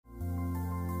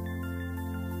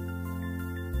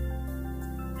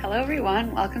Hello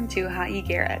everyone, welcome to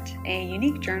Ha'Igeret, a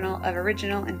unique journal of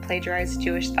original and plagiarized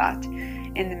Jewish thought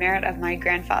in the merit of my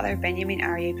grandfather Benjamin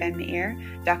Aryeh ben Meir,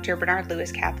 Dr. Bernard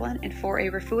Lewis Kaplan, and for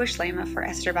a refuah shlema for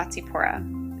Esther Bat Zipporah.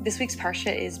 This week's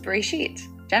parsha is Bereshit,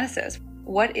 Genesis.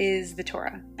 What is the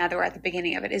Torah? Now that we're at the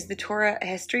beginning of it, is the Torah a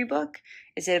history book?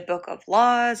 Is it a book of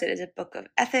laws? Is it a book of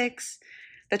ethics?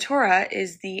 The Torah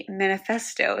is the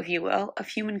manifesto, if you will, of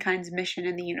humankind's mission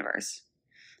in the universe.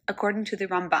 According to the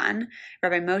Ramban,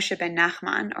 Rabbi Moshe ben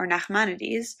Nachman, or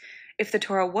Nachmanides, if the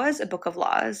Torah was a book of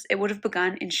laws, it would have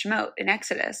begun in Shemot, in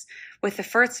Exodus, with the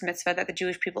first mitzvah that the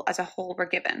Jewish people as a whole were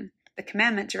given, the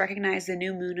commandment to recognize the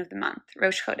new moon of the month,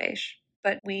 Rosh Chodesh.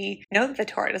 But we know that the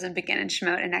Torah doesn't begin in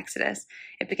Shemot and Exodus.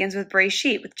 It begins with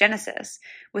Bereshit, with Genesis,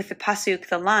 with the pasuk,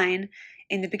 the line,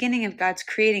 in the beginning of God's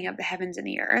creating of the heavens and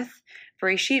the earth,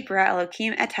 Bereshit bara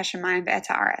Elokim et hashamayim ve'et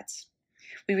haaretz.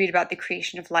 We read about the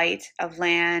creation of light, of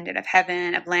land, and of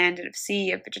heaven, of land and of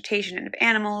sea, of vegetation and of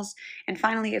animals, and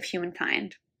finally of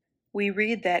humankind. We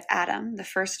read that Adam, the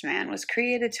first man, was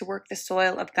created to work the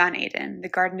soil of Gan Eden, the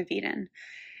Garden of Eden.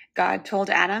 God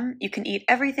told Adam, "You can eat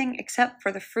everything except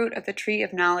for the fruit of the tree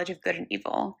of knowledge of good and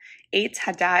evil, Eitz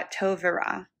Hadat Tov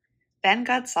V'Ra." Then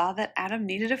God saw that Adam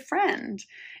needed a friend.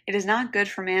 It is not good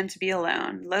for man to be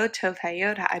alone. Lo tov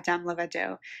hayod ha'adam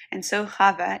levado. And so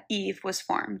Chava, Eve, was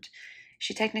formed.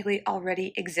 She technically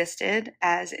already existed,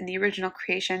 as in the original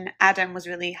creation, Adam was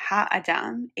really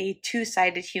Ha-Adam, a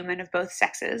two-sided human of both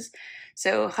sexes.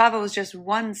 So Chava was just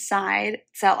one side,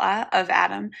 Tzelah, of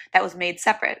Adam that was made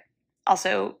separate.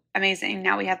 Also amazing,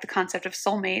 now we have the concept of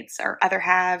soulmates, or other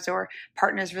halves, or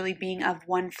partners really being of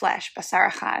one flesh, basar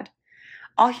echad.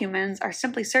 All humans are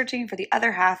simply searching for the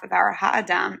other half of our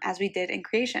Ha-Adam, as we did in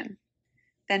creation.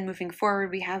 Then moving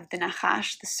forward, we have the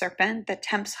Nachash, the serpent, that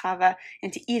tempts Chava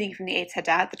into eating from the Eitz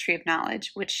Hadat, the tree of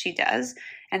knowledge, which she does,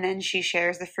 and then she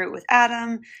shares the fruit with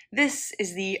Adam. This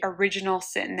is the original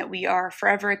sin that we are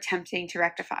forever attempting to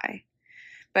rectify.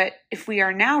 But if we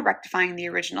are now rectifying the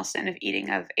original sin of eating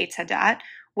of Eitz Hadat,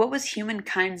 what was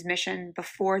humankind's mission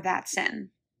before that sin?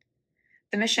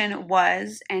 The mission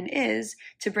was and is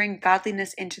to bring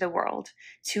godliness into the world,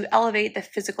 to elevate the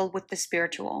physical with the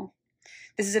spiritual.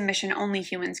 This is a mission only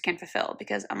humans can fulfill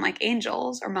because unlike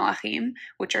angels or malachim,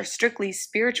 which are strictly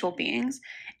spiritual beings,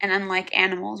 and unlike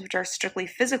animals, which are strictly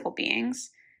physical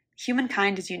beings,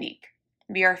 humankind is unique.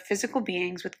 We are physical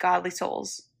beings with godly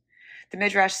souls. The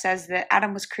Midrash says that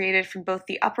Adam was created from both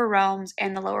the upper realms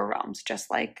and the lower realms,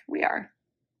 just like we are.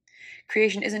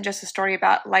 Creation isn't just a story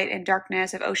about light and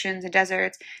darkness, of oceans and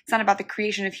deserts. It's not about the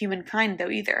creation of humankind, though,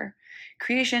 either.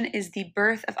 Creation is the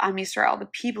birth of Am Yisrael, the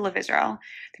people of Israel,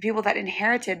 the people that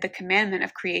inherited the commandment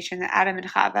of creation that Adam and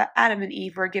Chava, Adam and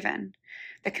Eve were given.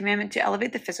 The commandment to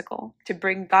elevate the physical, to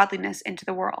bring godliness into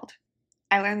the world.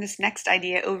 I learned this next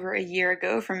idea over a year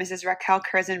ago from Mrs. Raquel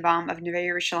Kerzenbaum of Neve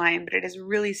Yerushalayim, but it has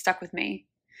really stuck with me.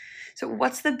 So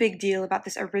what's the big deal about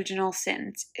this original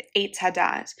sin, Eitz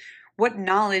Hadat? What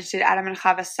knowledge did Adam and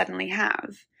Chava suddenly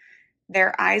have?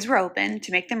 Their eyes were open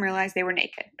to make them realize they were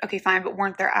naked. Okay, fine, but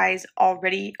weren't their eyes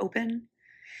already open?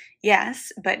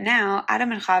 Yes, but now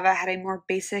Adam and Chava had a more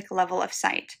basic level of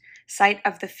sight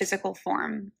of the physical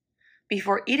form.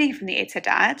 Before eating from the Eitz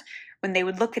Hadat, when they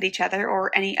would look at each other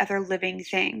or any other living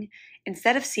thing,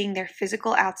 instead of seeing their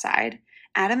physical outside,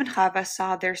 Adam and Chava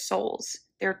saw their souls,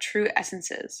 their true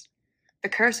essences. The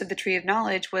curse of the tree of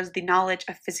knowledge was the knowledge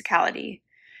of physicality.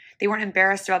 They weren't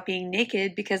embarrassed about being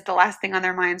naked because the last thing on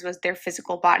their minds was their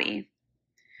physical body.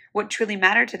 What truly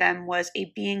mattered to them was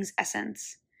a being's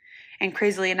essence. And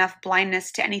crazily enough,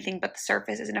 blindness to anything but the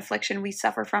surface is an affliction we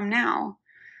suffer from now.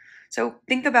 So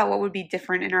think about what would be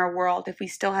different in our world if we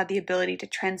still had the ability to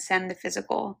transcend the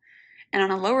physical. And on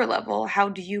a lower level, how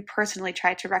do you personally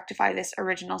try to rectify this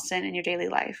original sin in your daily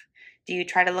life? Do you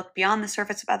try to look beyond the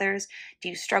surface of others? Do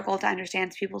you struggle to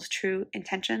understand people's true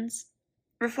intentions?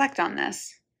 Reflect on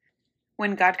this.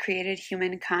 When God created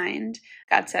humankind,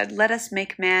 God said, "Let us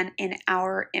make man in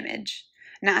our image.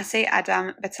 Na'aseh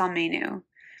Adam b'tzalmenu."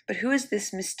 But who is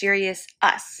this mysterious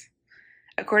us?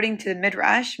 According to the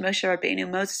Midrash, Moshe Rabbeinu,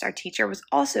 Moses, our teacher, was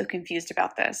also confused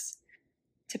about this.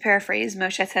 To paraphrase,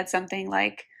 Moshe said something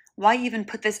like, "Why even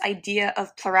put this idea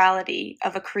of plurality,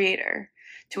 of a creator?"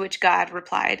 To which God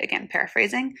replied, again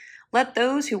paraphrasing, "Let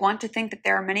those who want to think that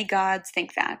there are many gods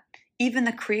think that. Even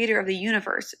the creator of the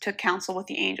universe took counsel with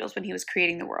the angels when he was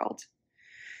creating the world."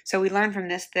 So we learn from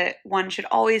this that one should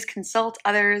always consult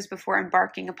others before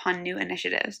embarking upon new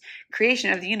initiatives.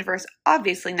 Creation of the universe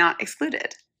obviously not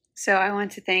excluded. So I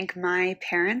want to thank my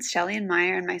parents, Shelley and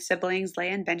Maya, and my siblings,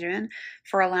 Leah and Benjamin,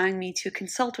 for allowing me to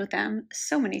consult with them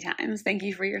so many times. Thank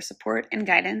you for your support and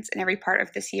guidance in every part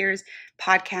of this year's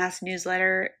podcast,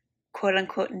 newsletter,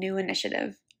 quote-unquote new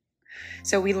initiative.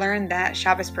 So we learned that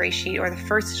Shabbos Bereshit, or the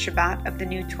first Shabbat of the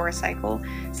new Torah cycle,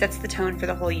 sets the tone for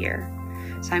the whole year.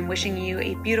 So I'm wishing you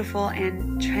a beautiful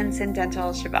and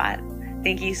transcendental Shabbat.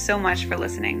 Thank you so much for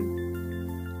listening.